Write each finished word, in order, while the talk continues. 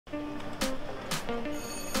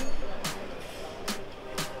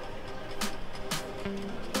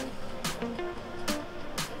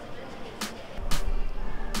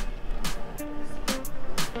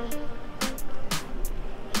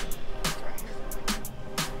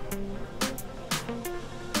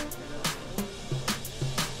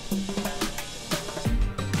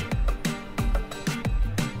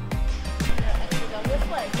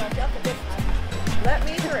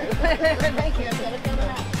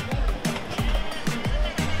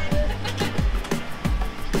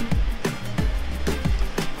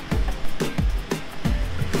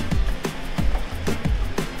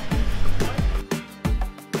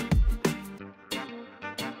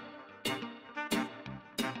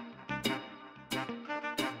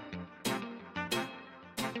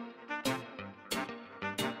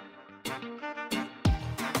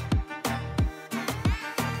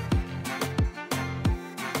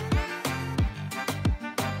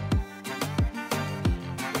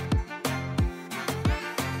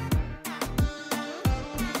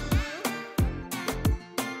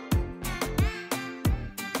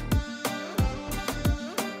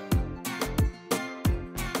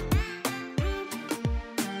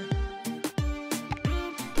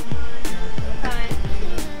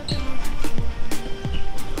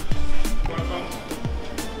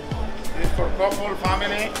couple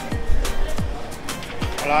family.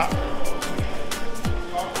 Hola.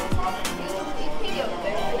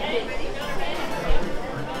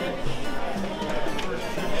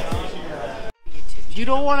 You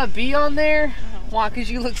don't want to be on there? Why?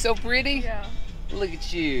 Because you look so pretty? Yeah. Look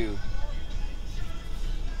at you.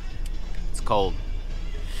 It's cold.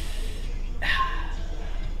 My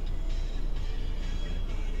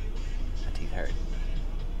teeth hurt.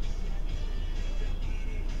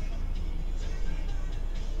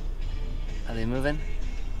 Are they moving?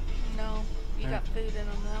 No. You got food in them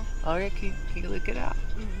though. Oh yeah, can you lick it out?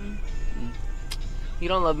 You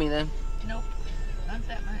don't love me then? Nope. Not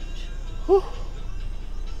that much. Whew.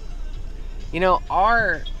 You know,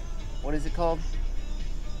 what is it called?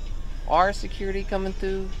 Our security coming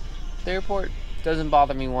through the airport doesn't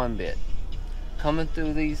bother me one bit. Coming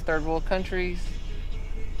through these third world countries,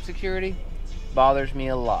 security bothers me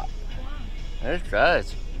a lot. It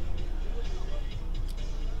does.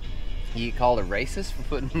 You get called a racist for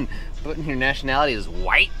putting your nationality as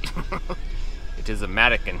white? It is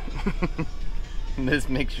American. This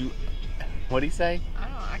makes you... What'd he say? I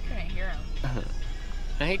don't know. I couldn't hear him.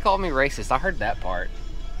 And he called me racist. I heard that part.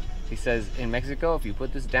 He says, in Mexico, if you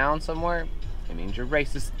put this down somewhere, it means you're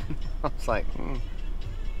racist. I was like,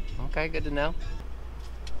 okay, good to know.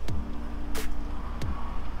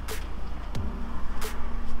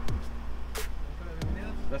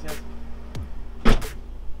 Gracias.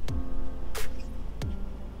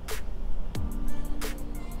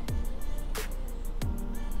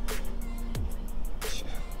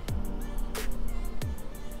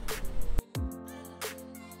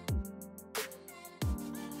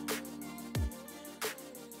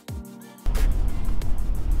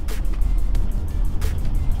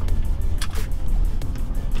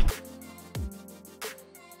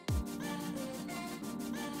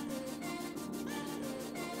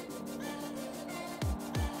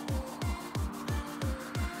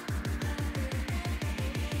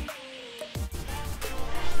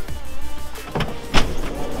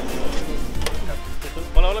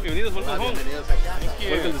 Hola, bienvenidos, welcome home.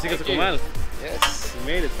 Welcome to Secrets Akumal. Yes. We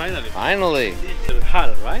made it, finally. Finally. The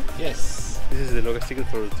hall, right? Yes. This is the luggage ticket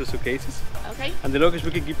for 2 suitcases. Okay. And the luggage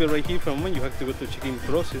we can keep it right here for a moment. You have to go to check-in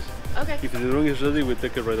process. Okay. If the room is ready, we'll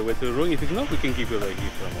take it right away to the room. If it's not, we can keep it right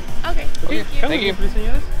here for a moment. Okay. Okay. Thank you. Please,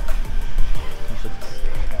 señores.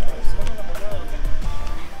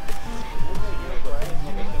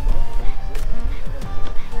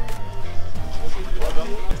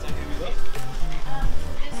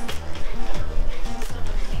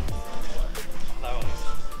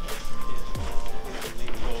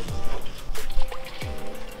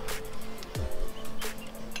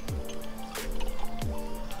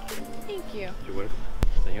 Thank you. You're welcome.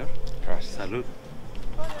 Señor. Gracias. Salud.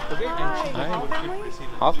 Okay.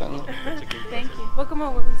 All family. Thank you. Welcome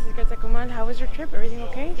to Secrets Akumal. How was your trip? Everything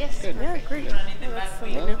okay? Yes. Good. Yeah, great. Oh, that's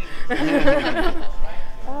something new.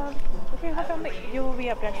 Okay, whole family, you will be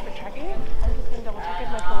up next for checking in. I'm just going to double check if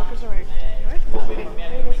my coworkers are ready.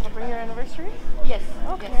 You guys celebrating your anniversary? Yes.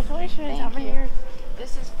 Oh, congratulations. How many years?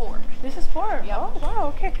 This is 4. This is 4? Yep. Oh,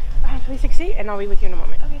 wow, okay. Please take a seat and I'll be with you in a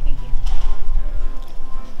moment. Okay.